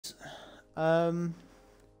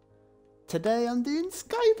Today I'm doing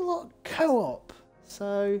skyblock co-op.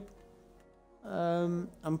 So,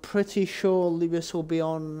 I'm pretty sure Lewis will be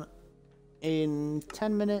on in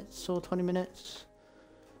 10 minutes or 20 minutes.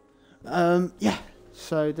 Yeah.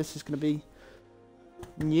 So this is going to be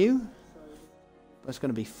new. But it's going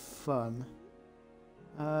to be fun.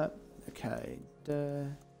 Okay.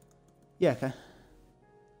 Yeah, okay.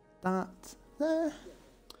 That there.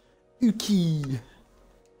 Uki.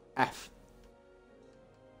 F.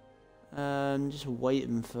 Just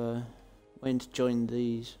waiting to join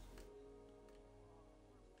these.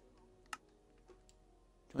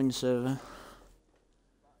 Join the server.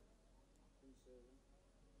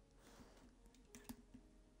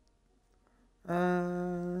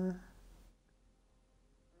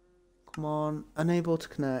 Come on, unable to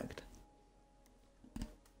connect.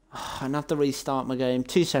 I have to restart my game.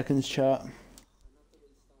 2 seconds, chat.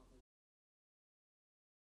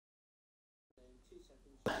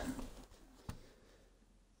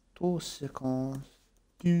 Two seconds.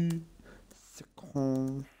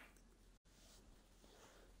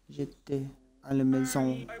 J'étais à la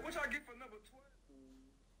maison.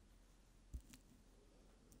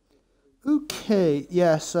 Okay,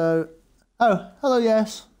 yeah, so... Oh, hello,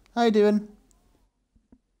 yes. How you doing?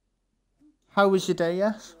 How was your day,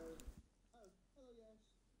 yes?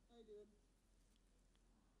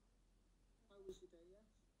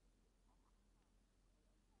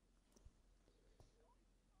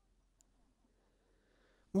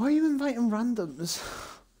 Why are you inviting randoms?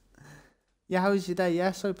 Yeah, how was your day?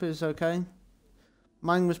 Yes, hope it was okay.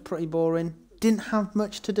 Mine was pretty boring. Didn't have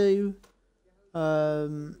much to do.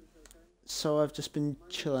 So I've just been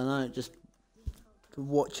chilling out, just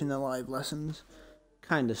watching the live lessons.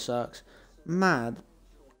 Kinda sucks. Mad.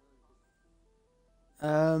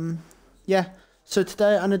 Yeah. So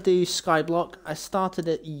today I'm gonna do skyblock. I started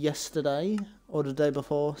it yesterday or the day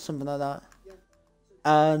before, something like that.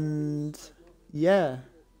 And yeah,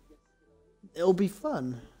 it'll be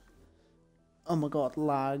fun. Oh my god,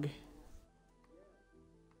 lag.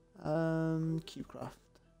 CubeCraft.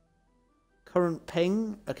 Current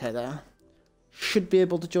ping. Okay, there. Should be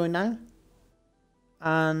able to join now.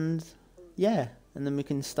 And yeah, and then we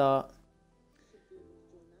can start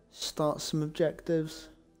some objectives.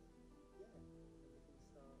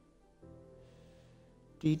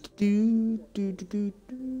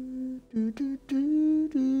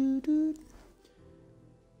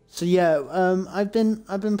 So yeah, I've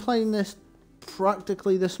been playing this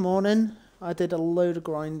practically this morning. I did a load of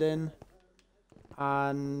grinding,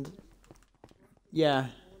 and yeah,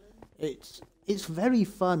 it's very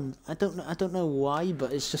fun. I don't know why,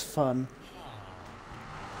 but it's just fun.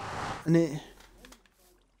 And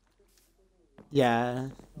yeah,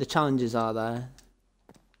 the challenges are there.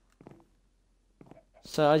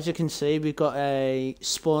 So as you can see, we've got a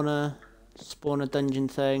spawner dungeon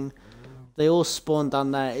thing. They all spawn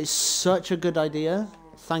down there. It's such a good idea.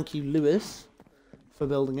 Thank you, Lewis, for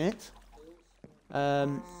building it.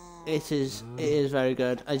 It is very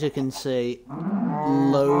good. As you can see,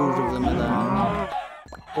 loads of them are there.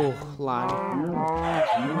 Oh, lag.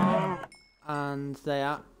 And they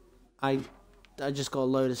are. I just got a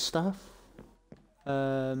load of stuff.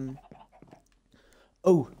 Oh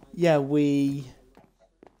yeah, we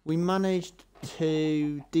managed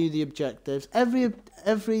to do the objectives. Every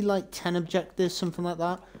like 10 objectives, something like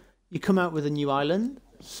that, you come out with a new island.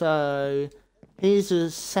 So here's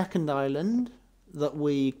a second island that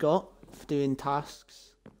we got for doing tasks.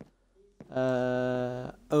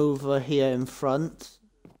 Over here in front,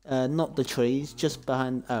 not the trees, just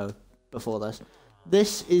behind. Oh, before this.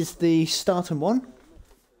 This is the starting one.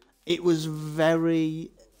 It was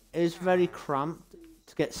very cramped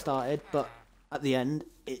to get started, but at the end,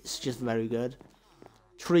 it's just very good.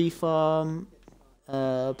 Tree farm,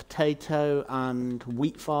 potato and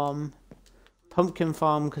wheat farm, pumpkin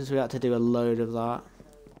farm because we had to do a load of that.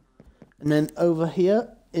 And then over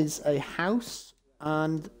here is a house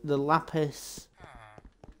and the lapis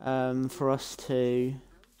for us to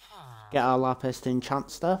get our lapis to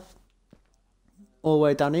enchant stuff. All the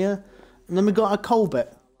way down here. And then we got a coal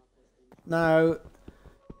bit. Now,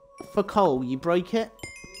 for coal, you break it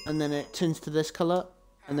and then it turns to this colour.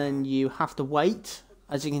 And then you have to wait,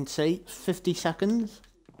 as you can see, 50 seconds.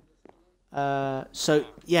 So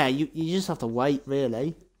yeah, you just have to wait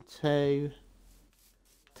really to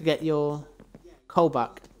get your coal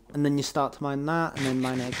back, and then you start to mine that, and then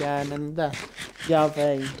mine it again, and there you have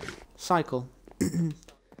a cycle.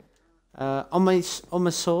 On my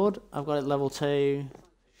sword, I've got it level 2,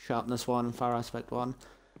 sharpness 1, and fire aspect 1.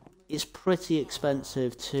 It's pretty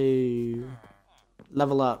expensive to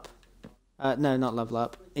level up. No, not level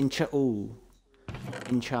up. Ooh.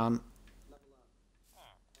 Enchant.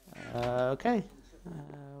 Okay.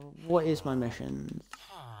 What is my mission?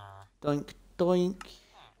 Doink, doink.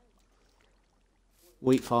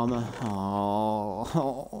 Wheat farmer.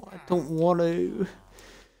 Oh, I don't want to.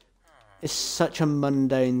 It's such a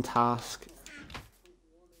mundane task.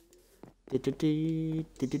 So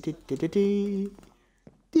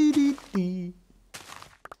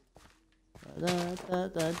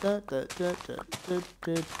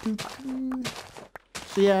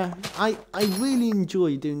yeah, I really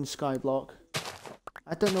enjoy doing skyblock.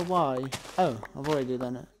 I don't know why. Oh, I've already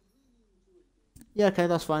done it. Yeah, okay,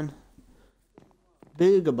 that's fine.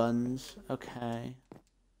 Burger buns. Okay.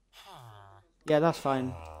 Yeah, that's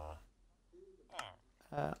fine.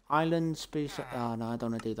 Island space. Oh no, I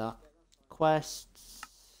don't want to do that. Quests.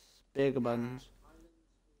 Burger buns.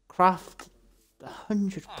 Craft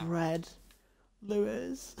 100 bread.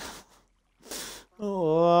 Lewis.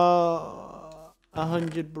 Oh,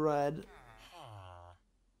 100 bread.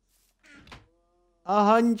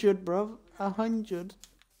 100, bro. 100.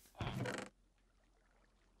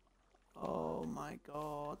 Oh my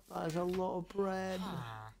god, that is a lot of bread.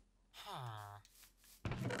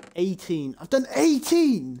 18. I've done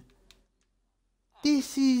 18!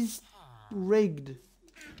 This is rigged.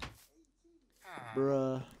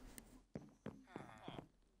 Bruh.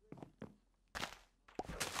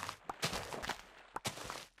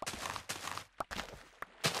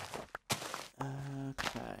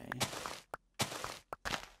 Okay.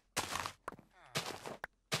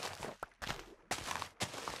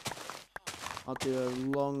 I'll do a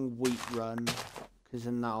long wheat run, because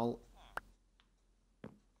then that'll...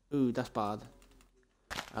 Ooh, that's bad.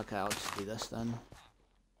 Okay, I'll just do this then.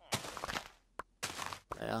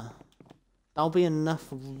 There. That'll be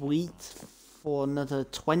enough wheat for another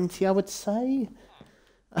 20, I would say.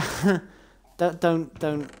 Don't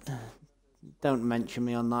mention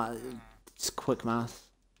me on that. It's quick math.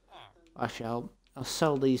 Actually, I'll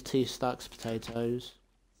sell these 2 stacks of potatoes.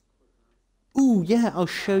 Ooh, yeah, I'll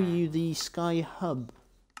show you the Sky Hub.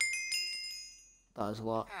 That is a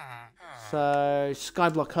lot. So,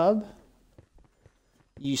 Skyblock Hub.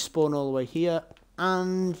 You spawn all the way here,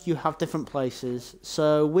 and you have different places.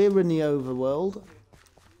 So, we're in the overworld.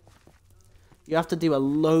 You have to do a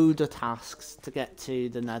load of tasks to get to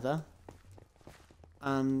the nether.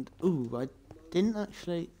 And, ooh, I didn't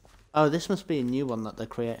actually... Oh, this must be a new one that they're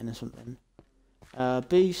creating or something.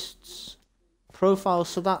 Boosts. Profiles,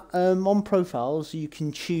 so that on profiles you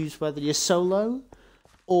can choose whether you're solo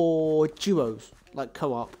or duos, like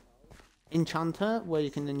co-op. Enchanter, where you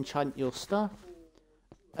can enchant your stuff.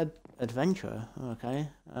 Adventurer, okay.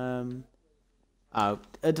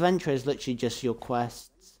 Adventurer is literally just your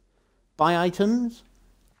quests. Buy items.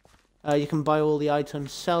 You can buy all the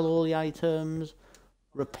items, sell all the items.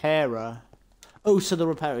 Repairer. Oh, so the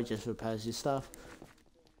repairer just repairs your stuff.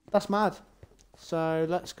 That's mad. So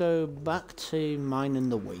let's go back to mining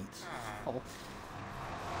the wheat. Oh.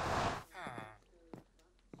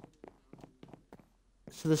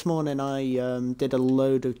 So this morning I did a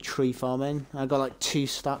load of tree farming. I got like 2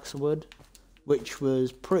 stacks of wood, which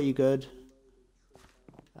was pretty good.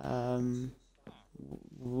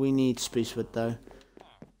 We need spruce wood though.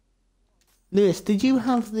 Lewis, did you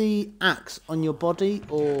have the axe on your body,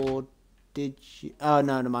 or did you... Oh,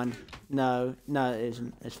 no, never mind. No, it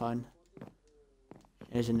isn't. It's fine.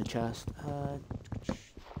 It is in the chest.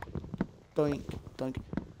 Doink, doink.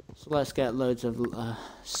 So let's get loads of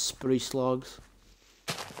spruce logs.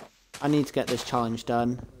 I need to get this challenge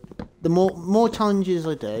done. The more challenges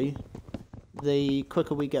I do, the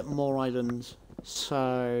quicker we get more islands.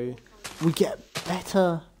 So we get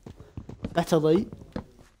better loot.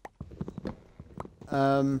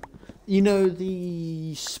 You know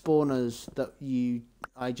the spawners that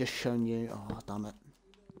I just shown you. Oh, damn it.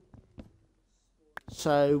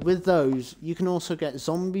 So with those, you can also get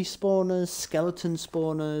zombie spawners, skeleton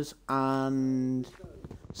spawners, and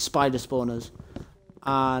spider spawners.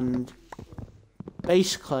 And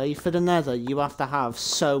basically, for the nether, you have to have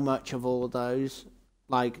so much of all of those.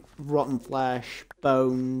 Like rotten flesh,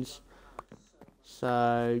 bones.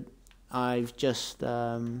 So I've just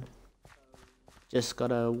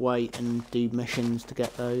gotta wait and do missions to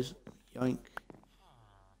get those. Yoink.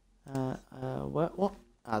 What?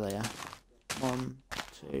 Ah, there you are. 1,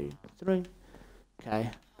 2, 3.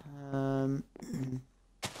 Okay. Of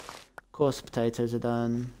course, the potatoes are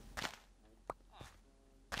done.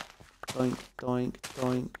 Doink, doink,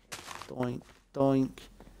 doink, doink, doink.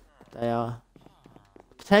 They are.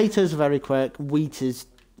 Potatoes are very quick. Wheat is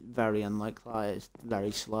very unlikely. It's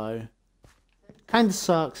very slow. Kinda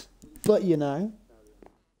sucks, but you know.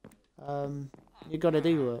 You gotta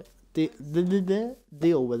deal with it.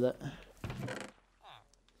 Deal with it.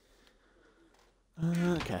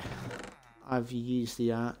 Okay. I've used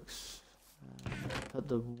the axe. Put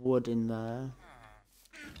the wood in there.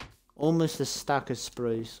 Almost a stack of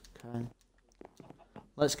spruce. Okay.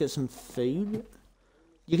 Let's get some food.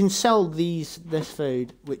 You can sell this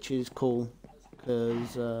food, which is cool,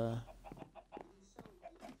 because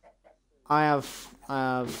I have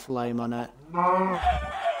flame on it.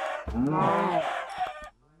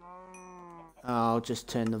 I'll just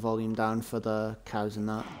turn the volume down for the cows and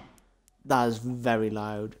that. That is very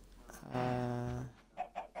loud.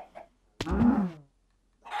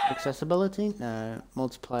 Accessibility? No.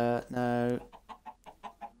 Multiplayer? No.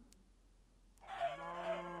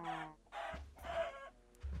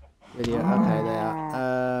 Video? Okay, they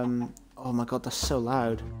are. Oh my god, that's so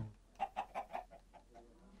loud.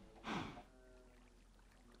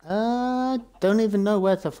 Don't even know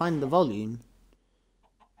where to find the volume.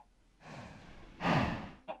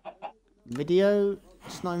 Video?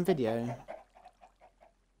 It's not in video.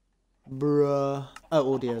 Bruh.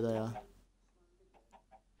 Oh, audio, they are.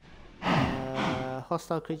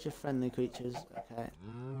 Hostile creature, friendly creatures. Okay.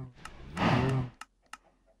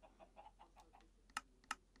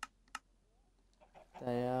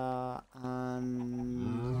 They are.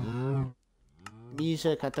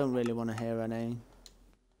 Music, I don't really want to hear any.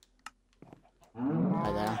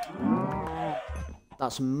 Right there.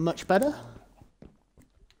 That's much better.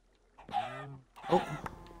 Oh,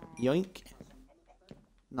 yoink.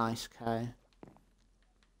 Nice, okay.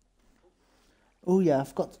 Oh yeah,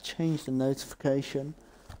 I've got to change the notification.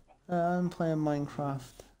 I'm playing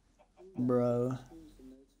Minecraft, bro.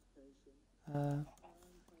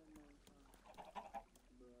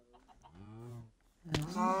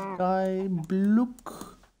 Skyblock.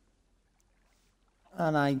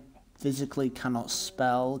 And I physically cannot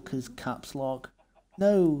spell because caps lock.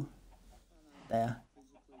 No. There.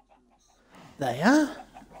 There?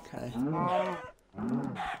 Okay.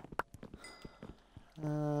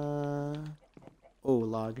 Oh,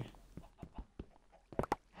 lag.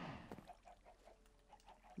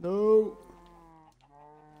 No.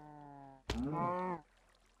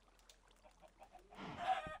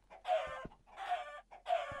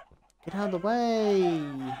 Get out of the way.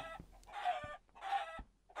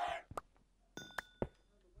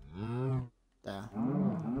 There.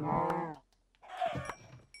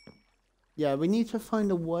 Yeah, we need to find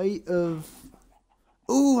a way of...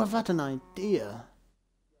 Ooh, I've had an idea.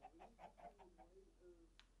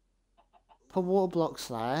 Put water blocks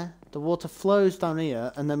there. The water flows down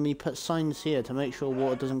here, and then we put signs here to make sure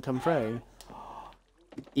water doesn't come through.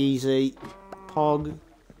 Easy. Pog.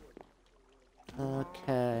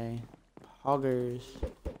 Okay. Poggers.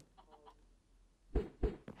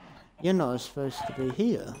 You're not supposed to be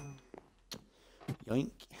here.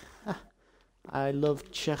 Yoink. I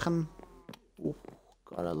love chicken. Oh,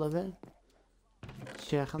 God, I love it.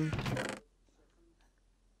 Chicken.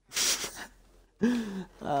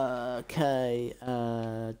 Okay.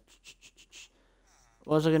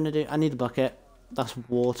 What was I gonna do? I need a bucket. That's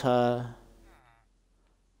water.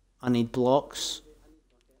 I need blocks.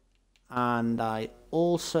 And I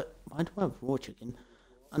also... Why do I have raw chicken?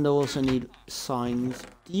 And I also need signs.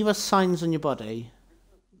 Do you have signs on your body,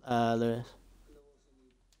 Lewis?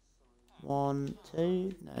 1,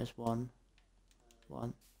 2... No, it's 1.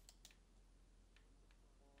 1.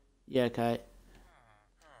 Yeah, okay.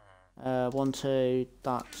 1, 2...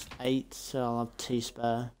 That's 8, so I'll have 2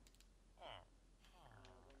 spare.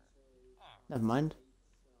 Never mind.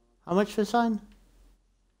 How much for a sign?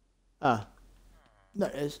 Ah. There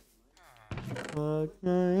it is.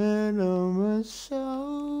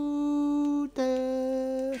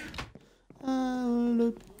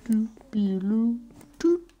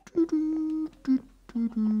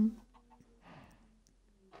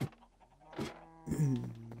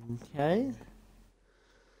 Okay.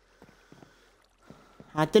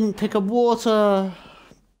 I didn't pick up water.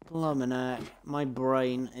 Blumenach. My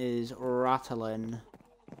brain is rattling.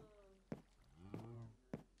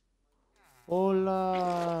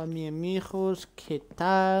 Hola, mi amigos, ¿qué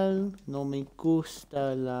tal? No me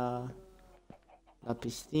gusta la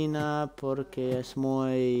piscina porque es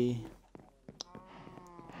muy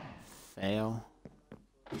feo.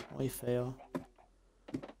 Muy feo.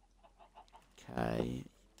 Okay.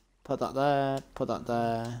 Put that there, put that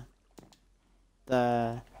there.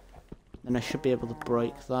 There. Then I should be able to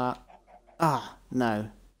break that. Ah, no.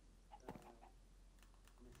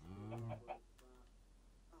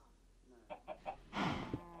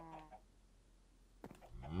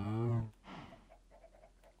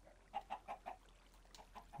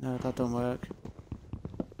 No, that don't work.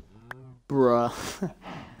 Bruh.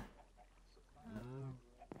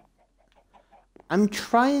 I'm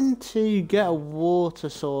trying to get a water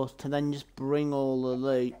source to then just bring all the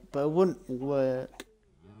loot, but it wouldn't work.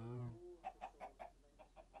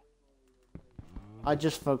 I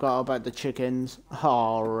just forgot about the chickens.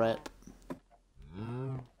 Oh, rip.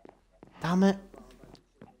 Damn it.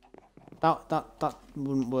 That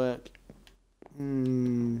wouldn't work.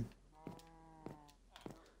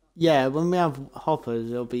 Yeah, when we have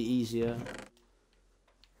hoppers, it'll be easier.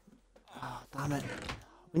 Oh, damn it.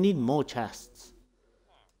 We need more chests.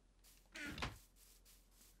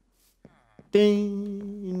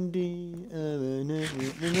 Ding, ding,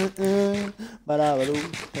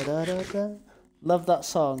 love that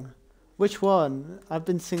song. Which one? I've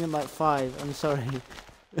been singing like 5. I'm sorry.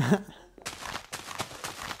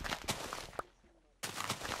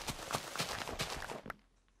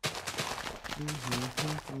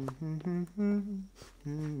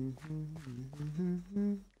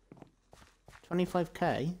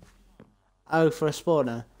 25k? Oh, for a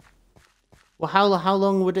spawner. Well, how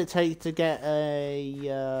long would it take to get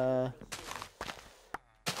a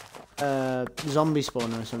zombie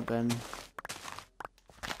spawner or something?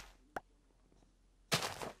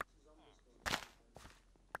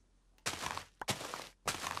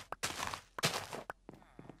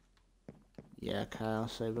 Yeah, okay, I'll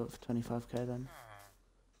save up for 25k then.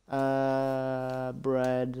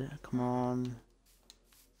 Bread, come on.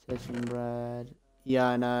 Citizen bread. Yeah,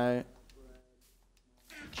 I know.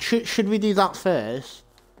 Should we do that first?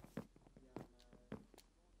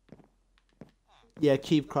 Yeah,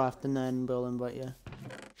 cube craft and then we'll invite you.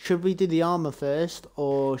 Should we do the armor first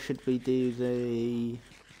or should we do the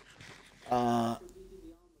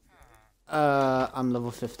I'm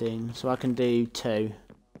level 15, so I can do 2.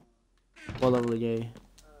 What level are you?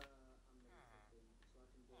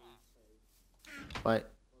 Wait,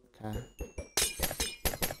 okay.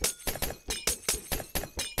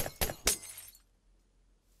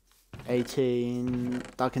 $18.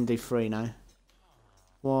 I can do 3 now.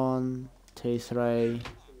 1, 2, 3.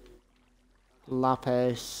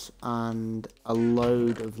 Lapis and a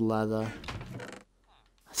load of leather.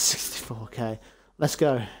 64k. Let's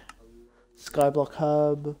go. Skyblock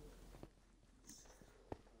hub.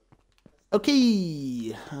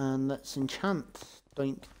 Okay, and let's enchant.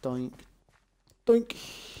 Doink, doink, doink.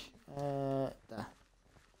 There.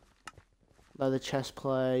 Leather chest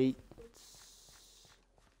plate.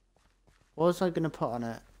 What was I going to put on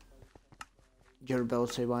it?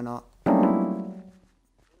 Durability, why not?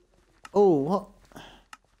 Oh, what?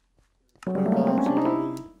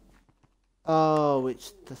 Durability. Oh,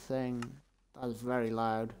 it's the thing. That was very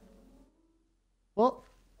loud. What?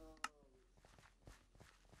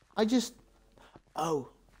 I just... Oh.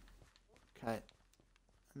 Okay.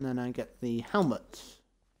 And then I get the helmet.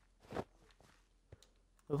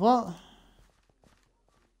 What?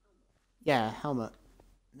 Yeah, helmet.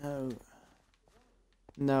 No.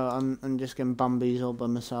 No, I'm just getting Bambies all by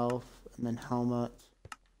myself. And then helmet.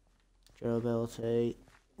 Durability.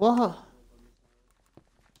 What?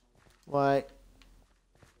 Wait.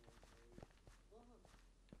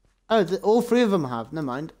 Oh, all 3 of them have. Never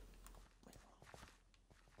mind.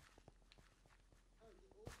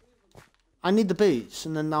 I need the boots,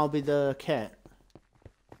 and then that'll be the kit.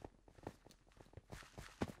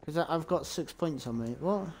 Because I've got 6 points on me.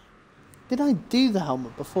 What? Did I do the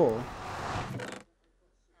helmet before?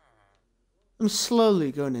 I'm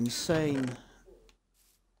slowly going insane.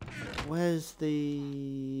 Where's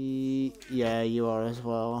the... Yeah, you are as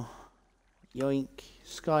well. Yoink.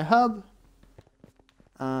 Sky Hub.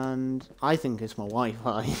 And I think it's my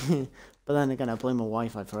Wi-Fi. But then again, I blame my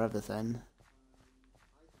Wi-Fi for everything.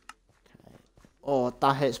 Okay. Oh,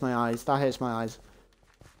 that hits my eyes. That hits my eyes.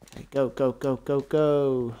 Okay, go, go, go, go,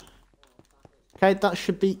 go. Okay, that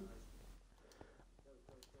should be...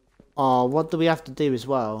 Oh, what do we have to do as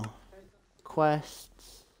well?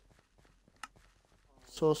 Quests.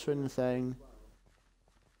 Sorcerer thing.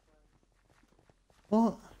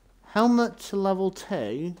 What? Helmet to level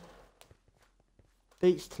 2?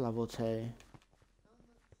 Boots to level 2.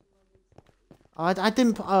 Oh, I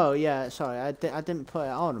didn't put... Oh, yeah, sorry. I didn't put it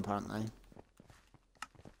on, apparently.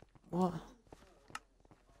 What?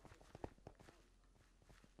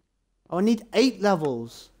 Oh, I need 8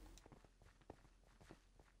 levels.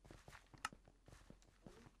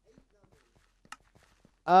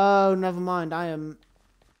 Oh, never mind. I am...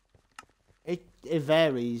 It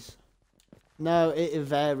varies. No, it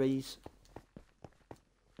varies.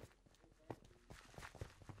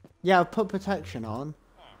 Yeah, I've put protection on.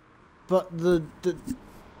 But the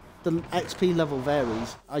XP level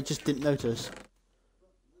varies. I just didn't notice.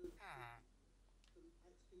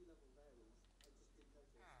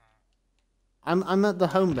 I'm at the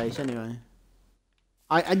home base anyway.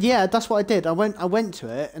 Yeah, that's what I did. I went to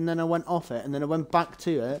it and then I went off it and then I went back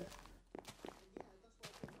to it.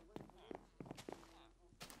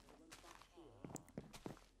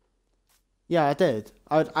 Yeah, I did.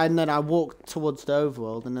 And then I walked towards the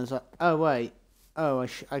overworld and I was like, oh wait, oh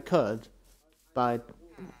I could, but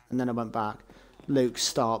and then I went back. Luke,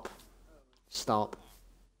 stop. Okay,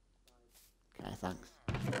 thanks.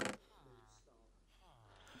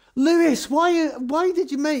 Lewis, why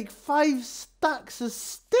did you make 5 stacks of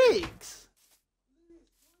sticks?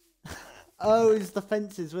 Oh, it's the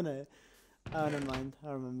fences, wasn't it? Oh, never mind.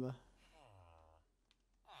 I remember.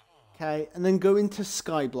 Okay, and then go into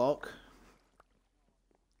skyblock.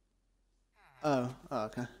 Oh,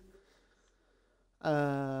 okay.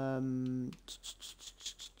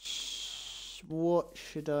 What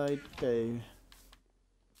should I do?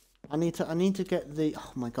 I need to get the.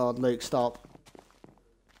 Oh my God, Luke, stop.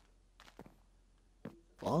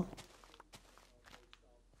 What?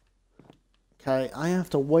 Okay, I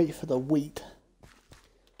have to wait for the wheat.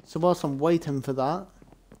 So whilst I'm waiting for that,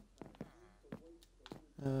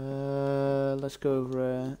 let's go over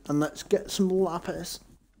here and let's get some lapis.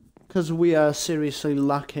 Because we are seriously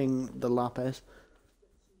lacking the lapis.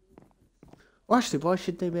 Well, actually, what I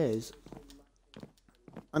should do is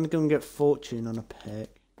I'm going to get fortune on a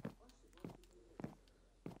pick.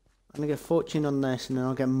 I'm going to get fortune on this and then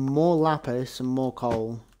I'll get more lapis and more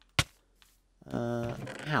coal.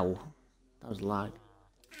 Ow. That was lag.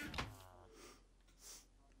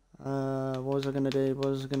 What was I going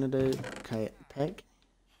to do? Okay, pick.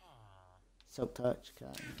 Silk touch,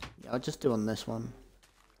 okay. Yeah, I'll just do on this one.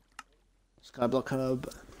 Skyblock hub.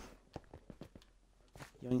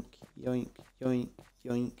 Yoink, yoink, yoink,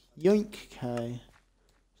 yoink, yoink. Okay.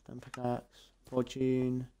 Stone pickaxe.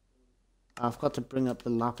 Fortune. I've got to bring up the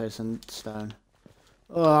lapis and stone.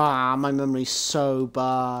 Ah, my memory's so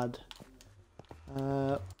bad.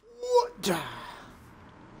 What?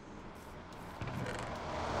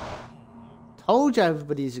 Told you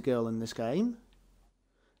everybody's a girl in this game.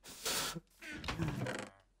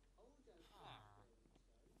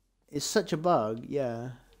 It's such a bug,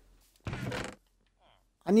 yeah.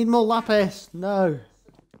 I need more lapis. No.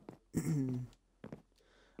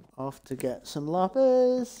 Off to get some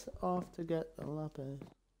lapis. Off to get the lapis.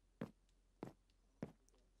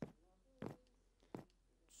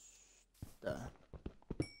 There.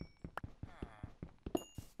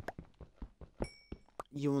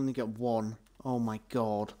 You only get 1. Oh my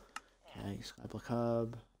God. Okay, skyblock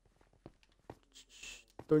hub.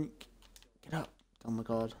 Don't get up. Oh my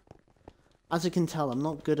God. As you can tell, I'm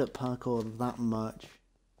not good at parkour that much.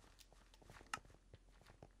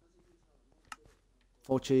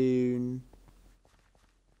 Fortune.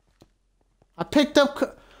 I picked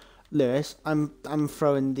up. Lewis, I'm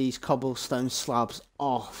throwing these cobblestone slabs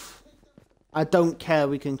off. I don't care.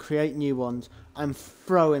 We can create new ones. I'm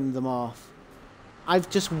throwing them off. I've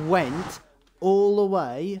just went all the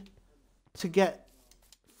way to get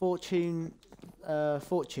fortune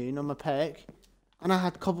on my pick, and I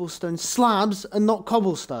had cobblestone slabs and not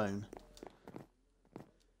cobblestone.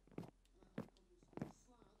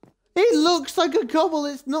 It looks like a cobble.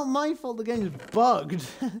 It's not my fault. The game's bugged.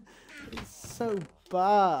 It's so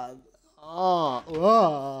bad.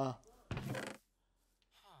 Oh.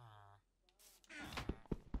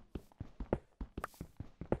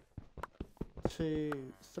 2,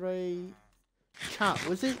 3. Chat,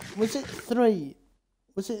 was it 3?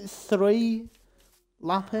 Was it 3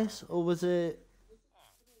 lapis or was it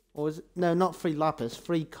no, not 3 lapis,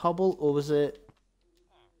 3 cobble, or was it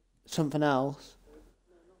something else?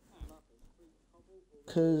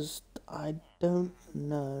 Cause I don't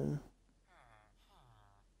know.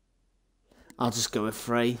 I'll just go with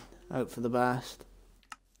 3. Hope for the best.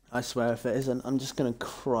 I swear if it isn't, I'm just gonna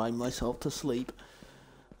cry myself to sleep.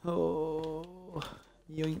 Oh,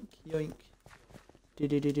 yoink, yoink.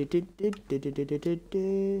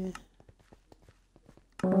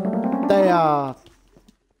 They are.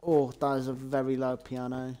 Oh, that is a very loud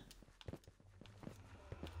piano.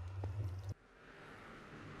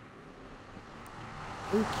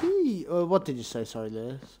 Okay. What did you say? Sorry,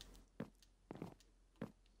 Liz.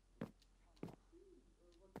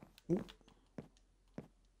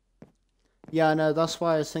 Yeah, no, that's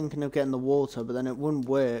why I was thinking of getting the water, but then it wouldn't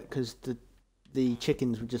work because the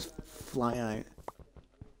chickens would just fly out.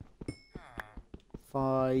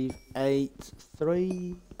 5, 8,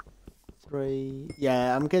 3, 3.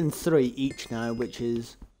 Yeah, I'm getting 3 each now, which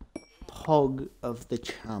is Pog of the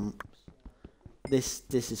champs. This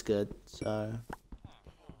is good. So.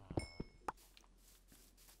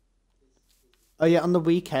 Oh yeah, on the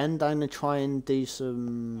weekend I'm gonna try and do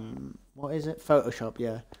some what is it? Photoshop,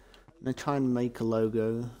 yeah. I'm gonna try and make a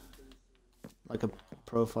logo, like a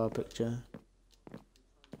profile picture.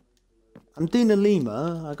 I'm doing a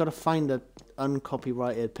lemur. I gotta find a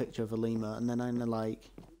uncopyrighted picture of a lemur, and then I'm gonna like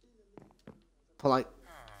put like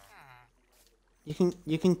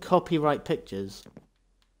you can copyright pictures.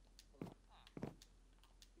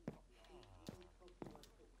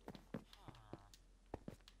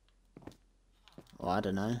 Oh, I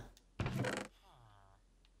don't know.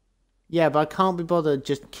 Yeah, but I can't be bothered.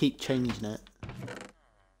 Just keep changing it.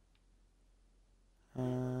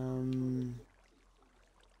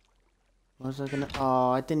 What was I gonna? Oh,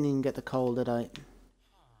 I didn't even get the coal, did I?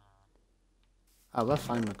 Oh, I'll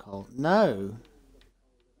find the coal. No.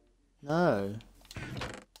 No.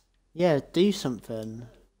 Yeah, do something.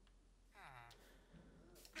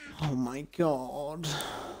 Oh my god.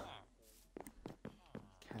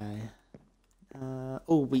 Okay.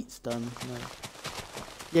 Oh, wheat's done. No.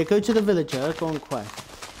 Yeah, go to the villager. Go on quest.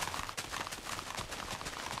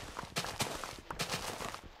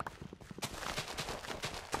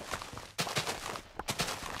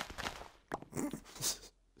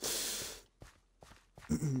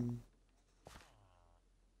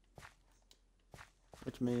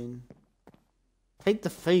 What do you mean? Take the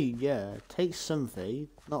feed, yeah. Take some feed.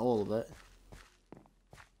 Not all of it.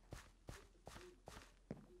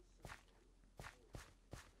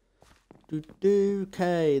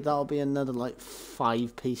 Okay, that'll be another like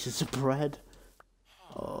 5 pieces of bread.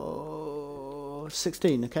 Oh,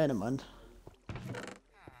 16, okay, never mind.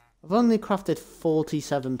 I've only crafted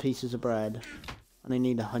 47 pieces of bread. And I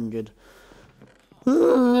need 100.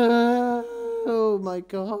 Oh my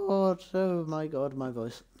god. Oh my god, my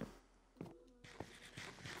voice.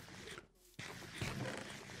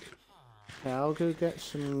 Okay, I'll go get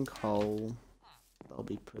some coal. That'll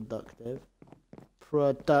be productive.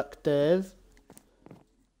 Productive.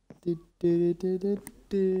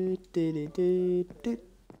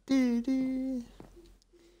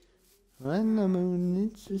 When the moon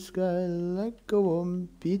hits the sky like a warm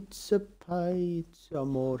pizza pie, it's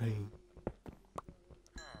amore.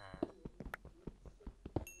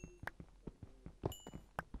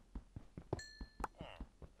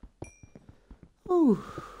 Oh,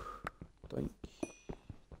 doink,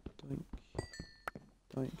 doink,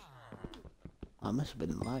 doink. I must have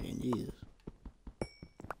been lagging, Jesus.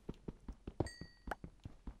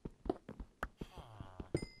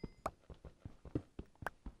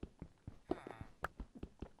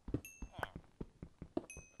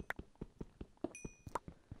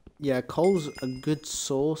 Yeah, coal's a good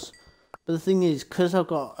source, but the thing is, because I've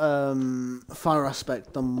got fire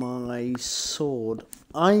aspect on my sword,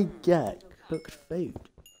 I get cooked food.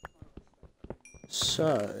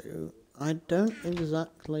 So I don't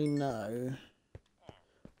exactly know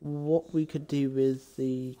what we could do with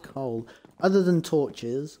the coal, other than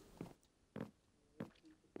torches.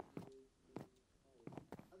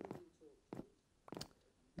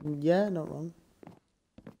 Yeah, not wrong.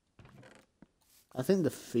 I think the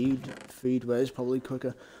feed way is probably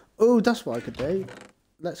quicker. Oh, that's what I could do.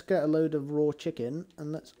 Let's get a load of raw chicken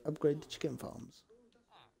and let's upgrade the chicken farms.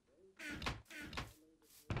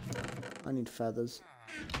 I need feathers.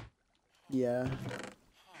 Yeah.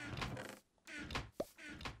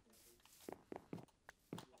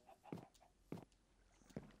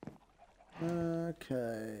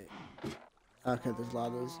 Okay. Okay, there's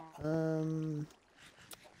ladders.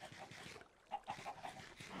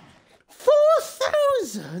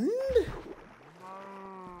 4,000?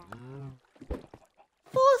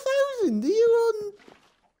 4,000? Are you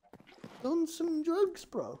on some drugs,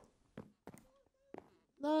 bro?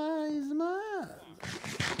 That is mad.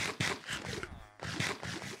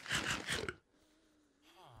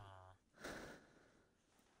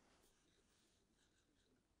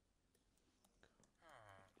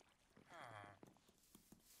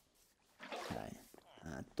 Okay.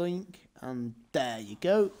 Doink, and there you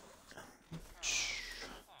go.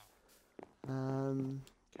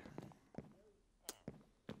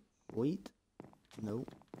 Wheat? No.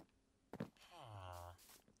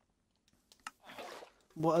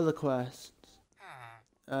 What other quests?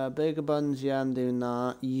 Bigger buns, yeah, I'm doing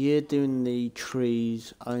that. You're doing the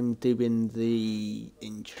trees, I'm doing the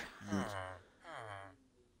enchant.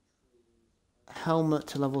 Helmet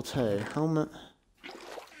to level 2. Helmet.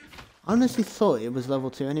 I honestly thought it was level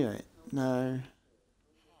 2 anyway. No.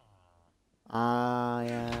 Ah,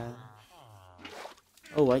 yeah.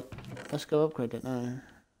 Oh, wait. Let's go upgrade it now.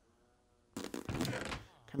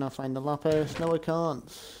 Can I find the lapis? No, I can't.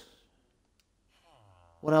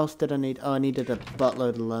 What else did I need? Oh, I needed a buttload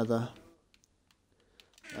of leather.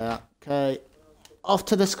 Yeah, okay. Off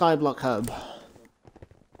to the skyblock hub.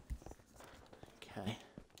 Okay.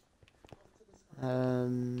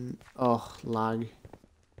 Oh, lag.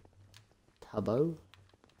 Tabo.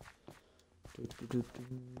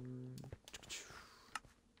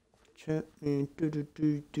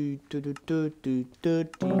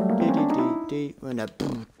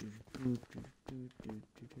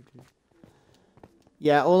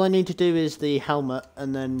 Yeah, all I need to do is the helmet,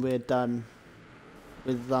 and then we're done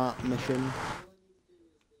with that mission.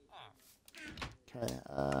 Okay,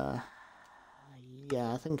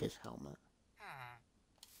 yeah, I think it's helmet.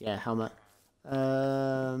 Yeah, helmet.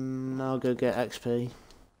 I'll go get XP.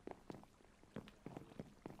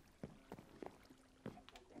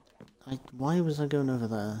 Why was I going over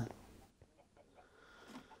there?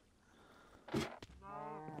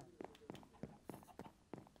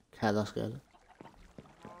 Okay, that's good.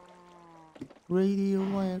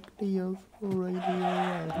 Radioactive, welcome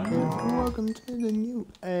to the new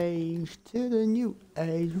age,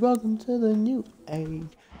 welcome to the new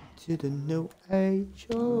age,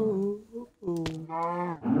 oh.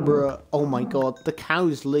 Bruh, oh my god, the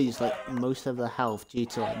cows lose like most of their health due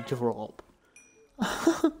to like drop.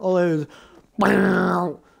 All those,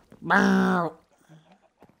 well,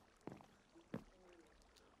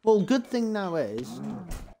 good thing now is,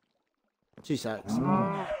 2 secs.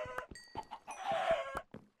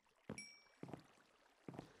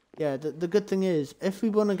 Yeah, the good thing is, if we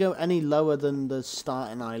want to go any lower than the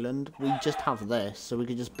starting island, we just have this, so we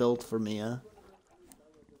could just build from here.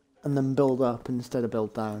 And then build up instead of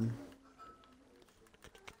build down.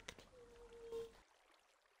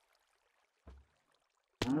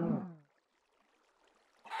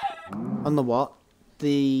 On the what?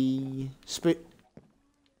 The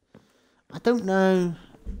I don't know.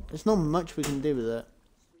 There's not much we can do with it.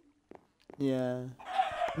 Yeah.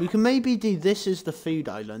 We can maybe do this as the food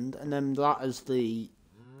island, and then that as the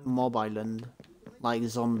mob island. Like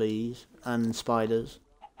zombies and spiders.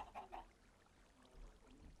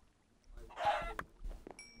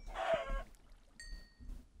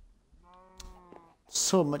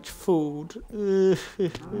 So much food.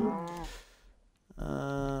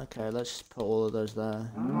 Okay, let's just put all of those there.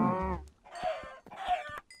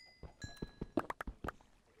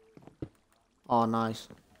 Oh, nice.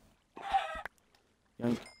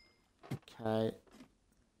 Yoink. Okay.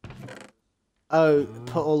 Oh,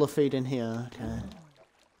 put all the food in here. Okay.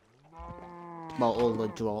 Well, all the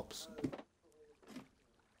drops.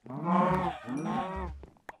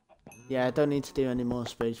 Yeah, I don't need to do any more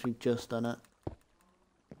space. We've just done it.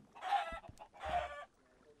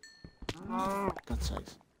 God's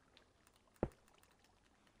sakes.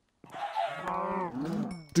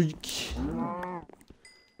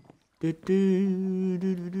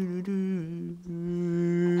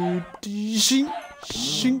 Shink,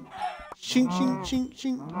 shink, shink, shink,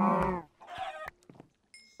 shink.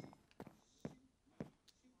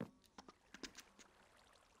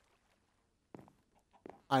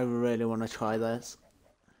 I really want to try this.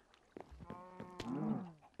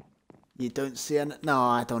 You don't see any? No,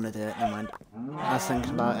 I don't want to do it. Never mind. I was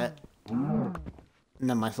thinking about it. And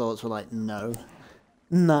then my thoughts were like, no.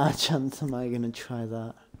 Nah, chance am I going to try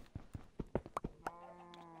that?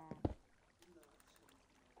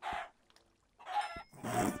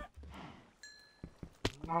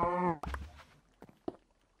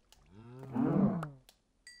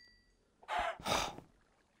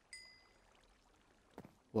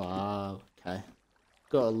 Wow, okay.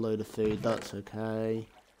 Got a load of food, that's okay.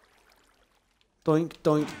 Doink,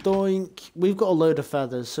 doink, doink. We've got a load of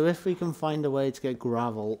feathers, so if we can find a way to get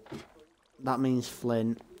gravel, that means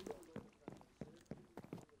flint.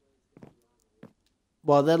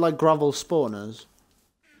 Well, they're like gravel spawners.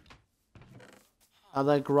 Are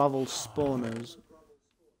they gravel spawners?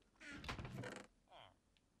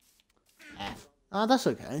 F. Ah, that's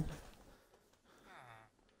okay.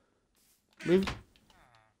 We've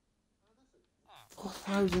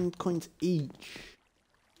 4,000 coins each.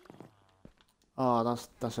 Oh,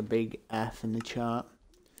 that's a big F in the chart.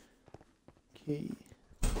 Okay.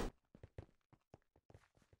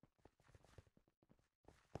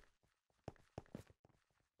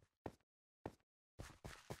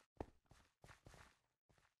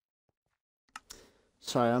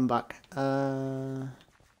 Sorry, I'm back.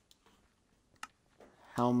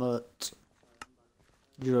 Helmet.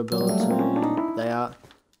 Durability.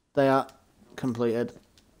 They are completed.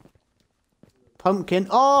 Pumpkin.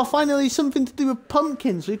 Oh, finally something to do with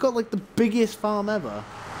pumpkins. We've got like the biggest farm ever.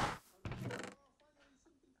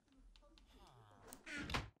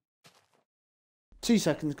 Two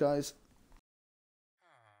seconds, guys.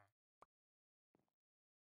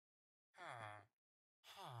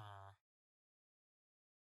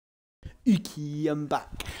 Okay, I'm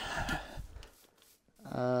back.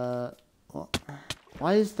 What?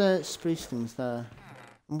 Why is there space things there?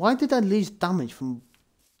 Why did I lose damage from...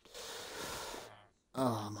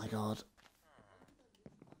 Oh my god.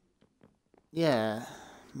 Yeah,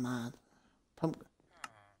 mad.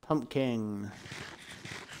 Pumpkin.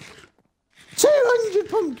 200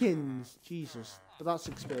 pumpkins! Jesus. But that's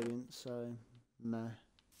experience, so... Meh.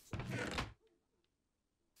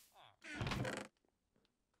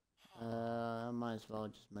 Might as well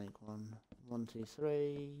just make one. 1, 2,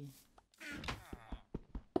 3.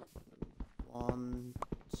 1,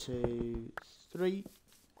 2, 3.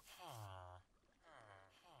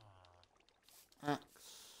 Axe.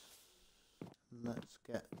 Let's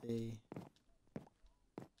get the...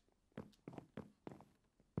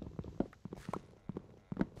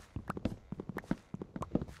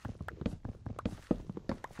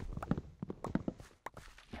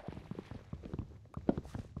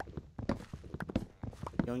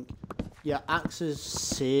 Yoink. Yeah, axes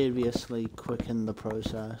seriously quicken the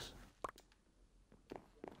process.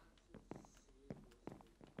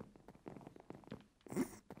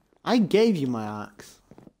 I gave you my axe.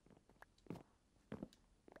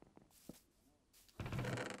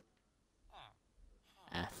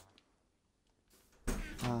 F.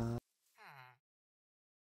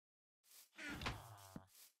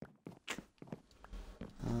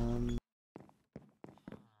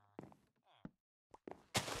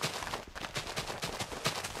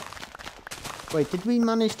 Wait, did we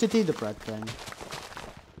manage to do the bread thing?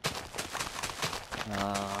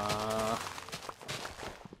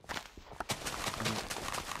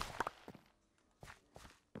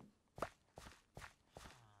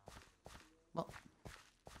 What?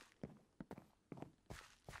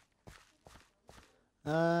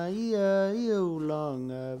 Yeah, you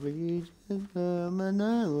long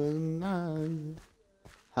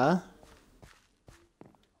Huh?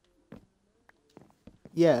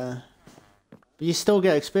 Yeah. But you still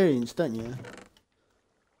get experience, don't you?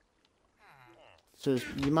 So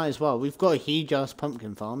you might as well. We've got a huge ass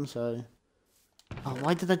pumpkin farm, so... Oh,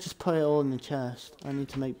 why did I just put it all in the chest? I need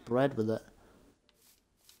to make bread with it.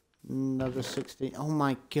 Another 60. Oh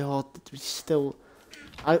my god, we still...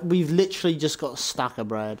 we've literally just got a stack of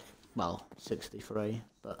bread. Well, 63,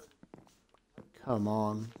 but... Come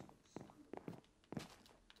on.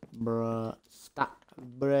 Bruh. Stack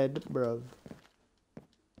bread, bruv.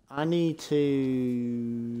 I need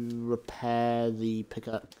to repair the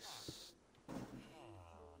pickaxe.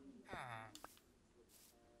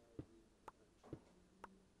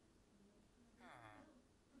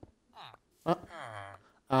 Oh,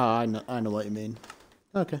 I know what you mean.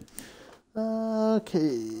 Okay.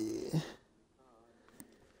 Okay.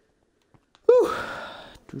 Whew.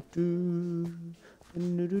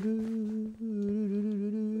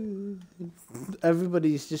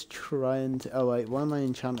 Everybody's just trying to... Oh wait, why am I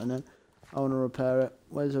enchanting it? I want to repair it.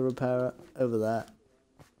 Where's the repairer? Over there.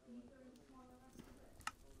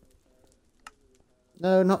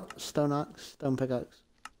 No, not stone axe. Stone pickaxe.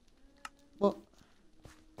 What?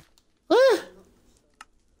 Ah!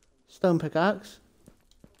 Stone pickaxe.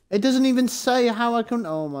 It doesn't even say how I can...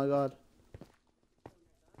 Oh my god.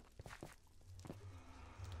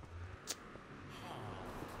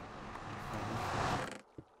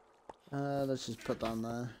 Let's just put that on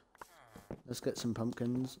there. Let's get some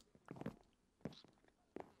pumpkins.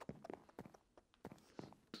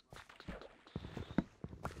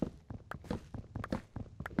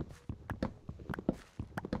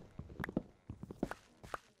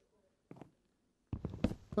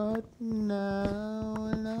 But now,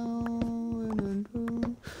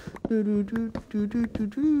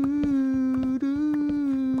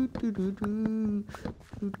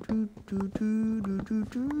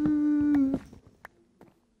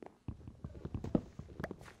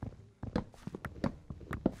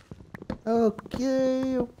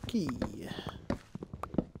 okay.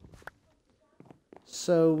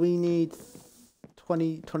 So we need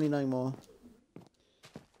 29 more.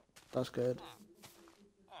 That's good.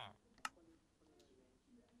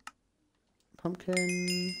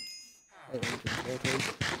 Pumpkin.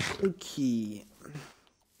 840. Okay.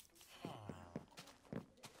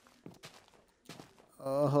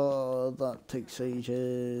 Oh, that takes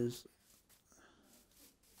ages.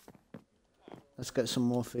 Let's get some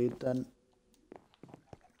more food then.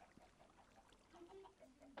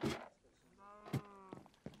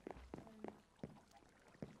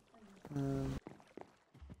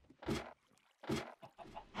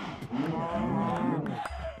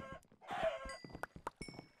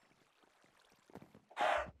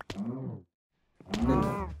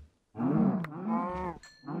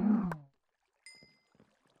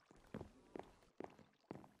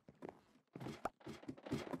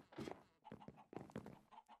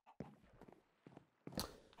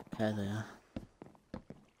 There they are.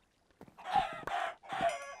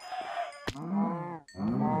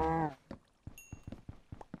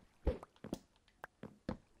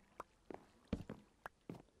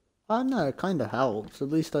 Oh no, it kind of helps. At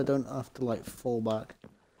least I don't have to like fall back.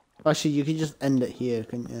 Actually, you can just end it here,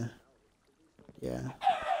 couldn't you? Yeah.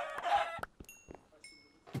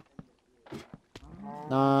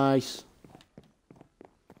 Nice.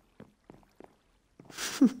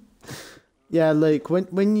 Yeah, Luke.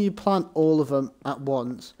 When you plant all of them at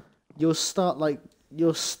once, you'll start like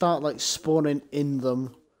spawning in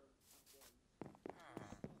them.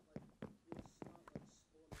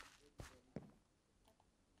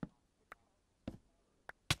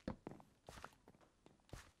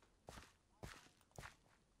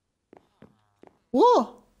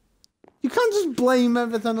 What? You can't just blame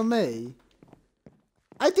everything on me.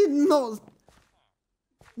 I did not.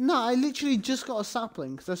 No, I literally just got a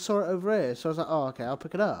sapling because I saw it over here. So I was like, oh, okay, I'll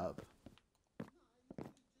pick it up.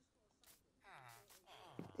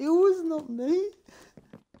 It was not me.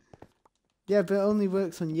 Yeah, but it only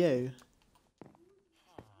works on you.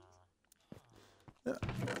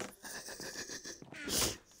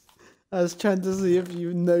 I was trying to see if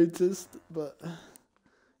you noticed, but of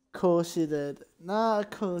course you did. Nah, of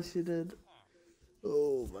course you did.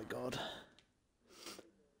 Oh my god.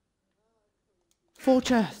 4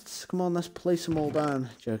 chests. Come on, let's place them all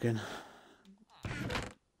down. Joking.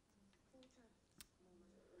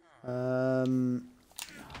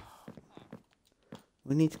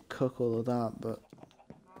 We need to cook all of that, but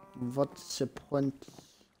what's the point?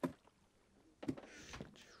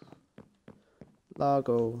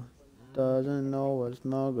 Lago doesn't know what's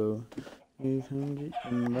Mago. You can get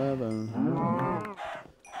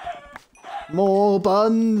more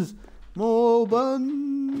buns! More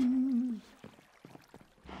buns!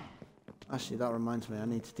 Actually, that reminds me, I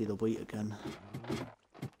need to do the wheat again.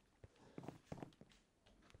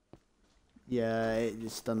 Yeah,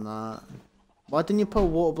 it's done that. Why didn't you put a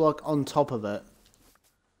water block on top of it?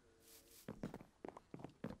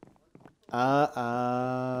 F.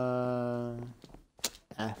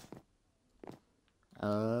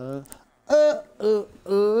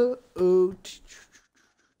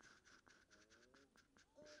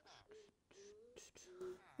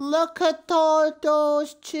 Look at all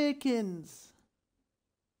those chickens.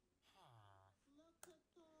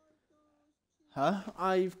 Huh?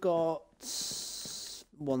 I've got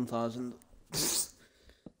 1,000.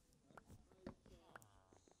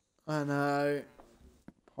 I know.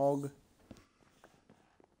 Pog.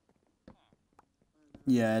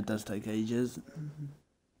 Yeah, it does take ages.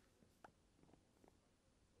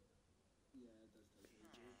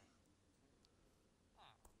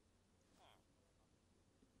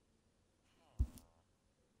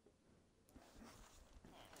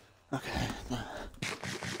 Okay.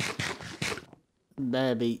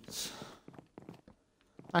 Bear beats.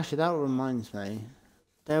 Actually, that reminds me.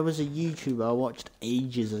 There was a YouTuber I watched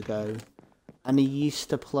ages ago, and he used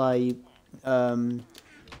to play APB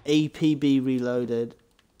Reloaded,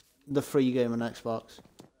 the free game on Xbox.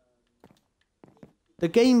 The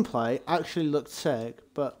gameplay actually looked sick,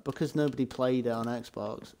 but because nobody played it on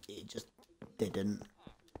Xbox, it just didn't.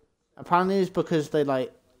 Apparently it's because they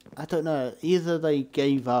I don't know, either they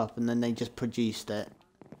gave up and then they just produced it,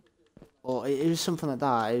 or it was something like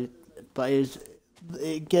that, but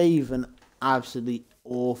it gave an absolutely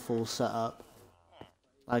awful setup.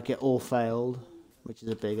 Like, it all failed, which is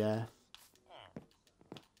a big F.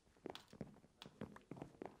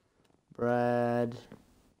 Bread.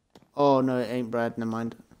 Oh no, it ain't bread, never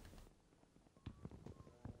mind.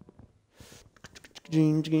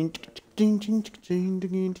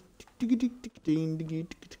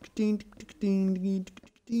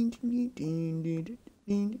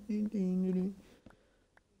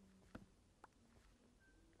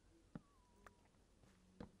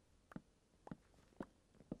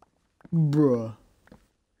 Bruh.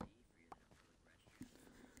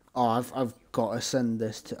 Oh, I've got to send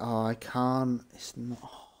this to. Oh, I can't. It's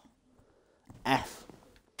not. F.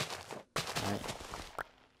 Right.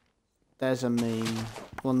 There's a meme.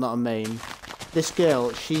 Well, not a meme. This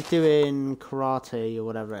girl, she's doing karate or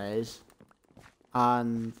whatever it is,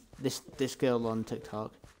 and this girl on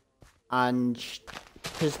TikTok, and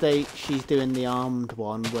because she's doing the armed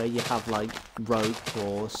one where you have like rope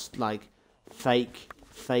or like fake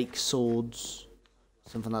swords,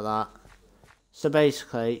 something like that. So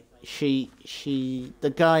basically,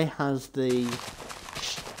 the guy has the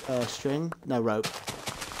rope,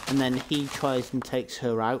 and then he tries and takes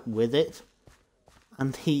her out with it,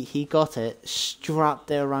 and he got it,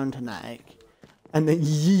 strapped it around her neck, and then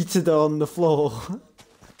yeeted her on the floor.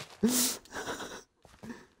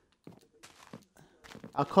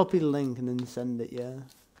 I'll copy the link and then send it, yeah.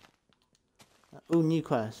 Oh, new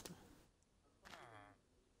quest.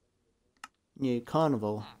 New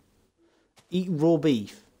carnival. Eat raw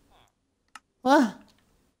beef. What?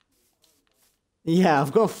 Yeah,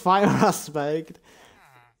 I've got a fire aspect.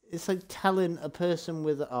 It's like telling a person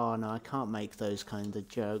with... Oh, no, I can't make those kind of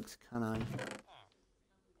jokes, can I?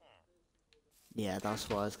 Yeah, that's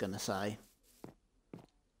what I was going to say.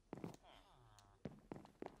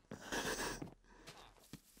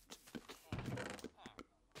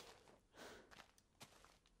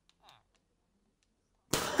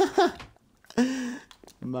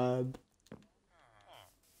 Mad.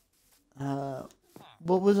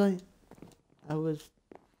 What was I? I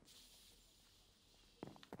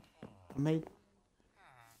made...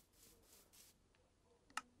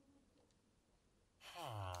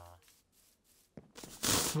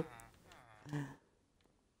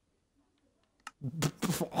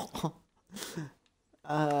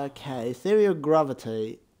 Okay, theory of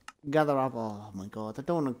gravity. Gather apple. Oh my god, I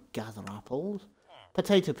don't want to gather apples.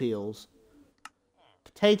 Potato peels.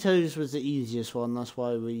 Potatoes was the easiest one, that's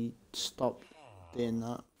why we stopped doing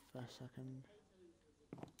that for a second.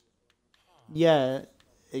 Yeah,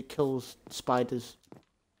 it kills spiders.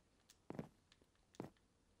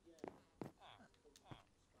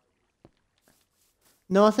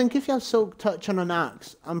 No, I think if you have silk touch on an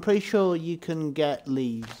axe, I'm pretty sure you can get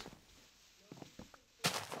leaves.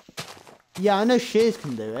 Yeah, I know shears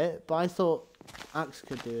can do it, but I thought axe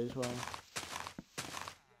could do it as well.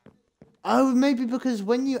 Oh, maybe because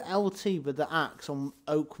when you LT with the axe on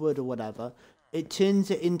oak wood or whatever, it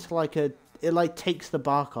turns it into like a... It like takes the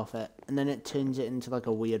bark off it, and then it turns it into like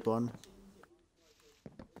a weird one.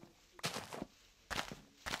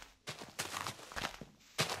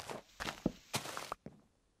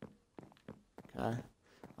 Okay.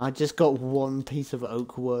 I just got one piece of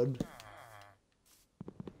oak wood.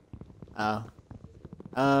 Oh.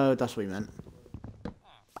 Oh, that's what you meant.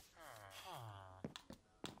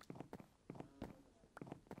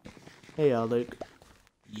 Here you are, Luke.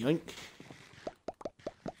 Yoink.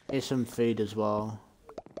 Here's some food as well.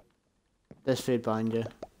 There's food behind you.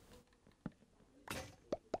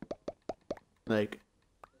 Luke.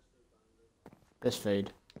 There's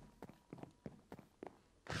food.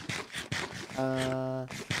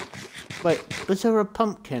 Wait, was there a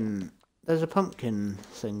pumpkin? There's a pumpkin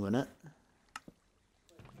thing, wasn't it?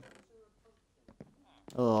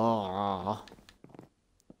 Oh.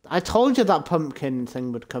 I told you that pumpkin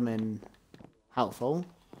thing would come in helpful.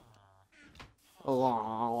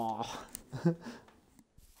 Oh.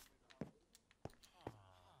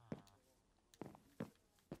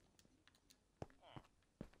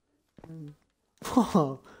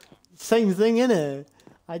 Same thing, innit?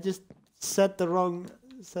 I just said the wrong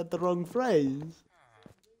phrase.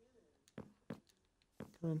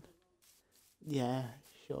 Come on. Yeah,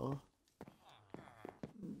 sure.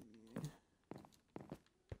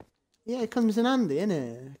 Yeah, it comes in handy,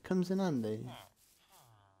 innit? It comes in handy.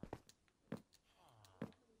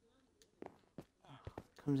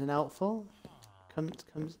 Comes in helpful.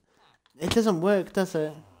 Comes. It doesn't work, does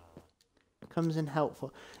it? Comes in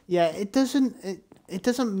helpful. Yeah, it doesn't. It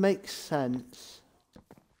doesn't make sense.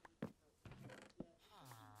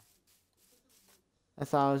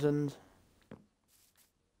 1,000.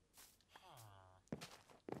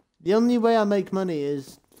 The only way I make money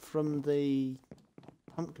is from the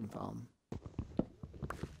pumpkin farm.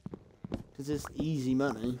 Because it's easy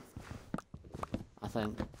money, I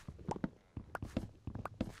think.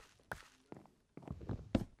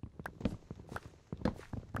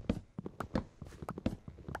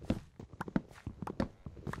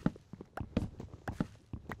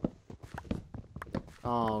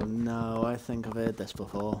 Oh no, I think I've heard this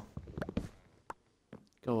before.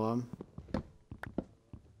 Go on.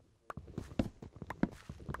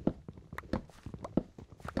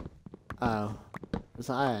 Oh, is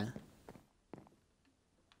that it?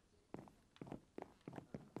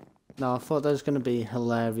 No, I thought there was going to be a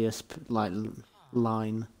hilarious, like,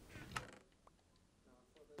 line.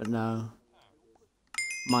 But no.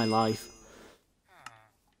 My life.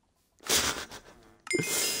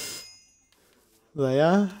 They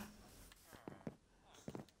are.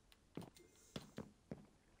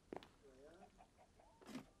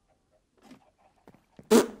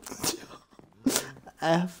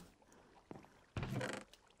 F.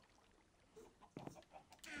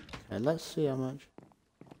 Okay, let's see how much.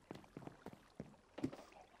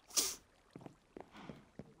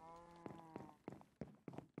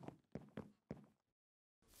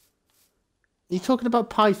 You talking about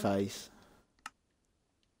Pie Face?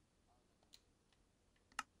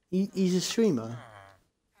 He's a streamer.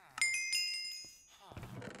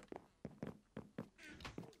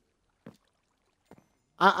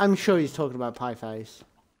 I'm sure he's talking about Pie Face.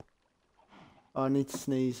 Oh, I need to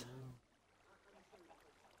sneeze.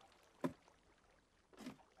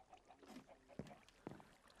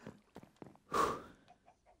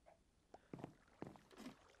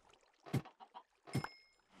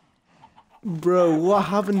 Bro, what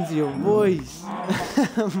happened to your voice?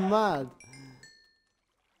 I'm mad.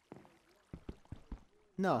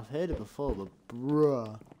 No, I've heard it before, but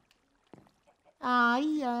bruh.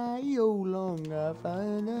 Ay, oh long I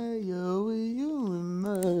find out you and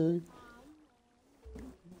me.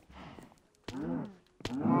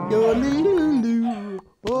 Your little loo,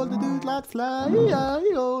 all the dudes like fly,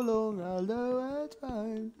 oh long I know it's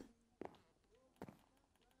fine.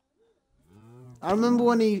 I remember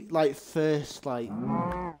when he like first like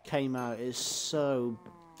came out, it's so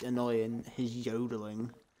annoying, his yodeling.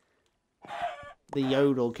 The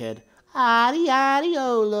yodel kid. Addy, addy,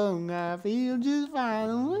 oh long, I feel just fine.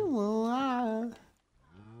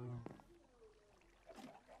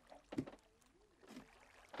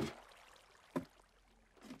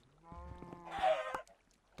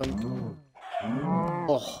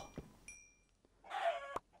 Oh.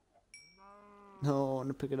 No, I want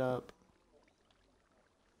to pick it up.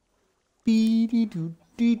 If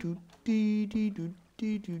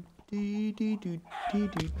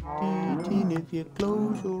you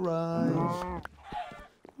close your eyes.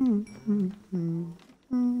 Ew,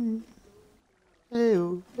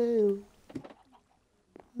 ew.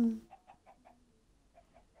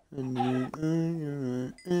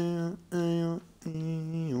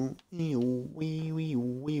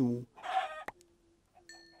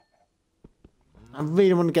 I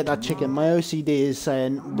really want to get that chicken. My OCD is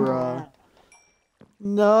saying, bruh.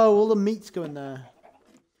 No, all the meat's going there.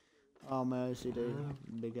 Oh, my OCD.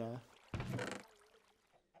 Big F.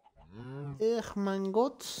 Ugh, mein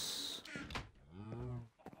Gott.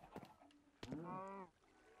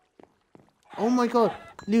 Oh my god.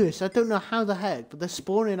 Lewis, I don't know how the heck, but they're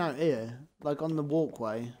spawning out here. Like on the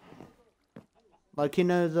walkway. Like, you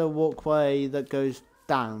know the walkway that goes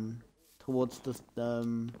down towards the,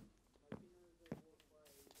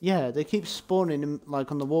 Yeah, they keep spawning in,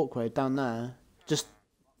 like on the walkway down there. Just,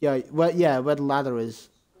 yeah, where the ladder is.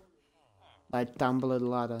 Like down below the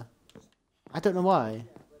ladder. I don't know why.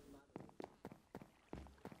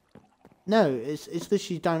 No, it's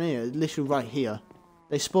literally down here. It's literally right here.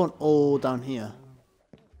 They spawn all down here.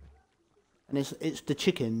 And it's the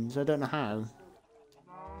chickens. I don't know how.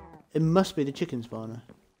 It must be the chicken spawner.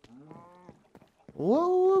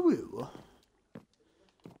 Whoa, whoa, whoa.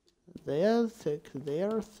 They are thick. They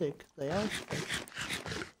are thick. They are thick.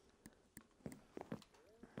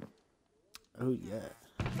 Oh yeah.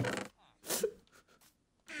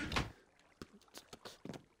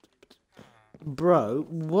 Bro,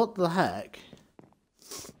 what the heck?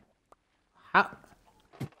 How?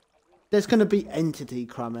 There's gonna be entity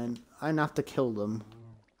cramming. I'm gonna have to kill them.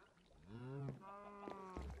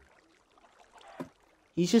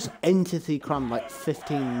 He's just entity crammed like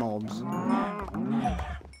 15 mobs.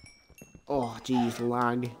 Oh, jeez,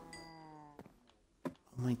 lag. Oh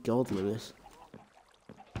my god, Lewis.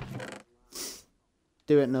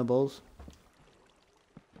 Do it, Nubbles.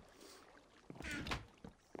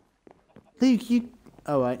 Luke, you...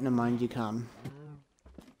 Oh, right, never mind, you can.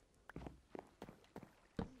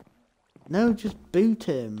 No, just boot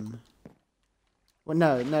him. Well,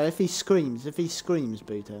 no, if he screams,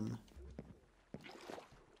 boot him.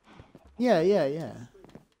 Yeah.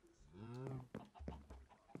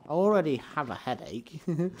 I already have a headache.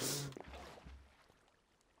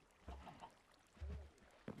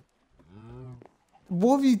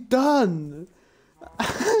 What have you done?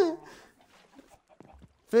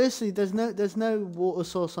 Firstly, there's no water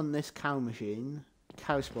source on this cow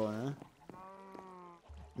spawner.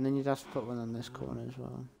 And then you'd have to put one on this corner as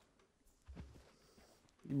well.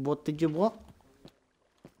 What did you what?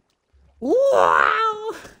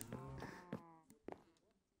 Wow!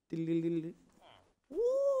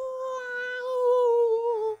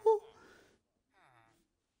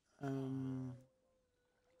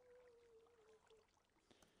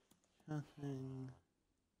 Nothing.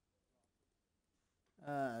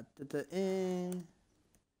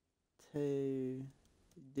 To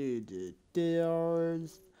do the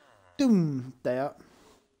doors. Doom there.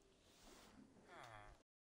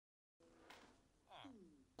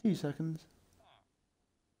 2 seconds.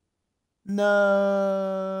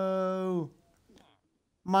 No.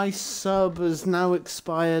 My sub has now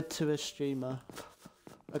expired to a streamer.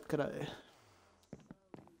 Okay.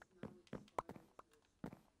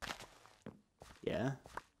 Yeah.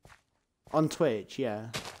 On Twitch, yeah.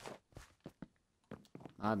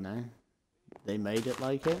 I don't know. They made it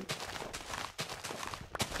like it.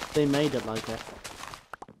 They made it like it.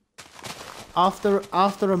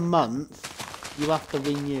 After a month, you have to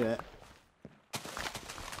renew it.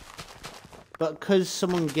 But because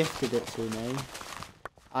someone gifted it to me,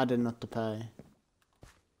 I didn't have to pay.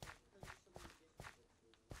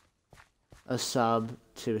 A sub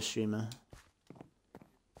to a streamer.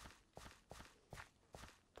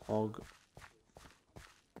 Pog.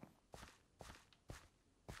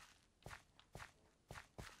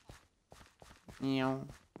 Meow.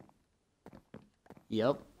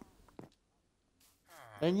 Yep.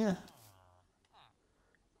 And yeah.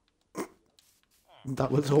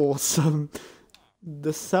 That was awesome.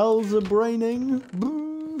 The cells are braining.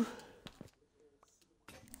 Boo.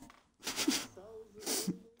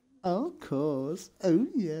 Of course. Oh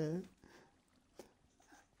yeah.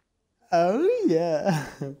 Oh yeah.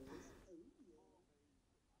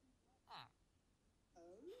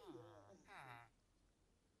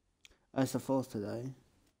 Oh, it's the 4th today.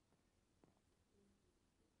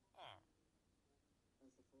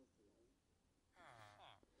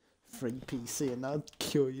 Free PC and I'll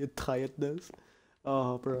cure your tiredness.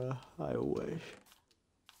 Oh, bruh, I wish.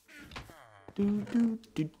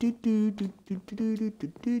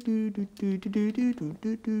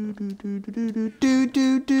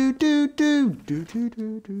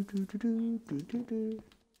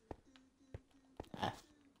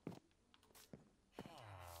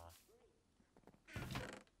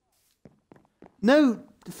 No,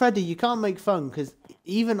 Freddy, you can't make fun because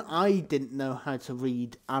even I didn't know how to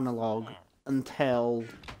read analog until.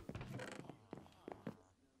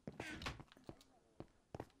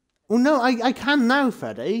 Well, no, I can now,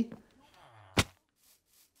 Freddy.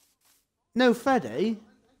 No, Freddy,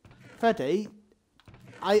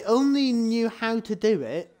 I only knew how to do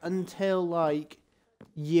it until like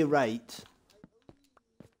year 8.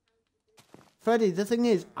 Freddy, the thing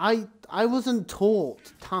is, I wasn't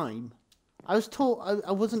taught time. I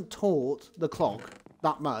wasn't taught the clock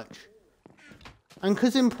that much. And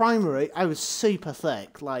because in primary, I was super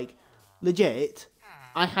thick. Like, legit,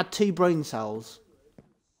 I had 2 brain cells.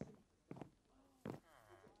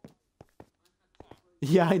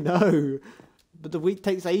 Yeah, I know. But the week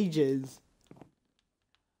takes ages.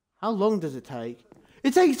 How long does it take?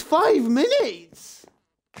 It takes 5 minutes!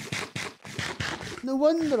 No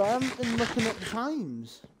wonder I haven't been looking at the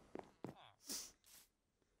times.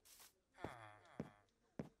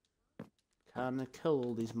 Can I kill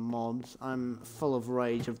all these mobs? I'm full of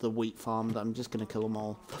rage of the wheat farm that I'm just gonna kill them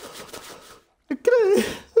all. Okay.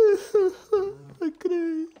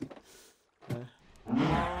 Okay.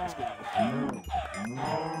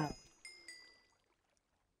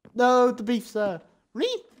 No, the beef's there.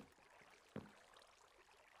 Really?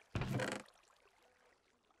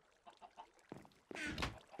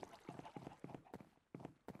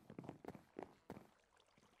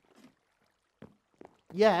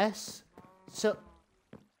 Yes. So.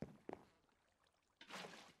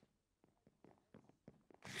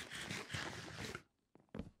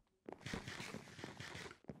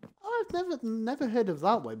 I've never heard of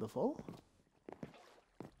that way before.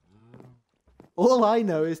 All I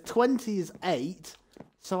know is 20 is 8,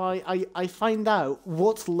 so I find out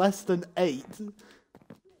what's less than 8.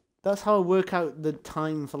 That's how I work out the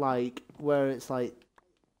time for like where it's like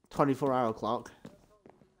 24-hour clock.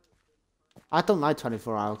 I don't like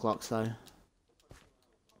 24-hour clocks though.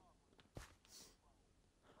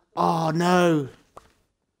 Oh no!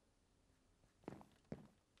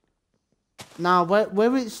 Now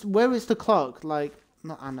where is the clock? Like,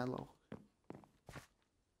 not analog.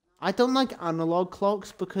 I don't like analog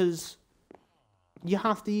clocks because you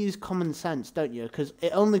have to use common sense, don't you? Because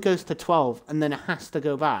it only goes to 12 and then it has to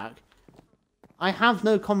go back. I have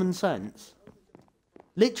no common sense.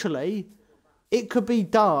 Literally, it could be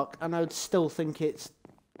dark and I would still think it's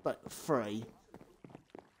like 3.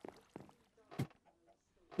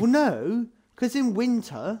 Well, no, because in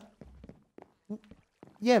winter.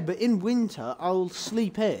 Yeah, but in winter I'll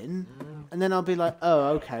sleep in. And then I'll be like, oh,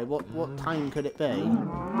 okay, what time could it be?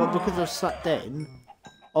 But because I've slept in,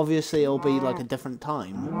 obviously it'll be like a different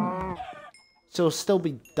time. So it'll still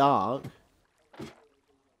be dark.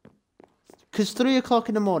 Because 3 o'clock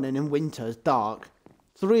in the morning in winter is dark.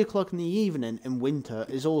 3 o'clock in the evening in winter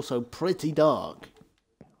is also pretty dark.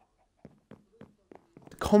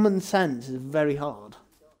 Common sense is very hard.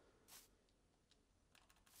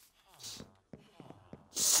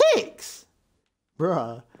 6?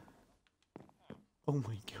 Bruh. Oh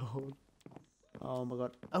my god. Oh my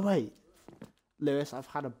god. Oh wait. Lewis, I've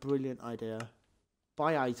had a brilliant idea.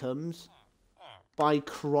 Buy items. Buy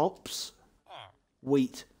crops.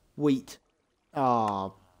 Wheat.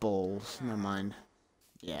 Ah, balls. Never mind.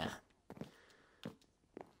 Yeah.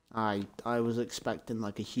 I was expecting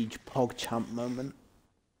like a huge PogChamp moment.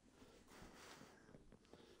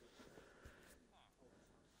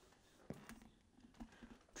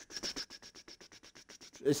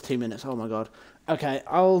 It's 2 minutes. Oh my god. Okay,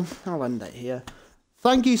 I'll end it here.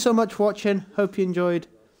 Thank you so much for watching. Hope you enjoyed.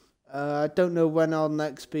 I don't know when I'll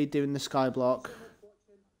next be doing the skyblock,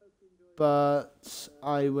 but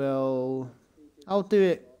I'll do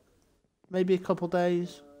it maybe a couple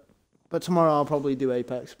days. But tomorrow I'll probably do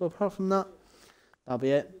Apex. But apart from that, that'll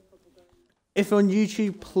be it. If you're on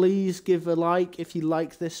YouTube, please give a like if you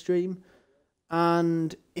like this stream.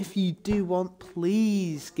 And if you do want,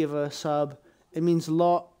 please give a sub. It means a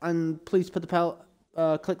lot. And please put the bell,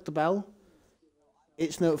 click the bell.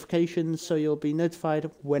 It's notifications, so you'll be notified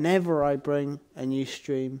whenever I bring a new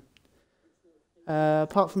stream.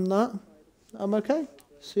 Apart from that, I'm okay.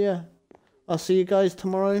 So yeah, I'll see you guys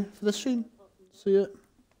tomorrow for the stream. See ya.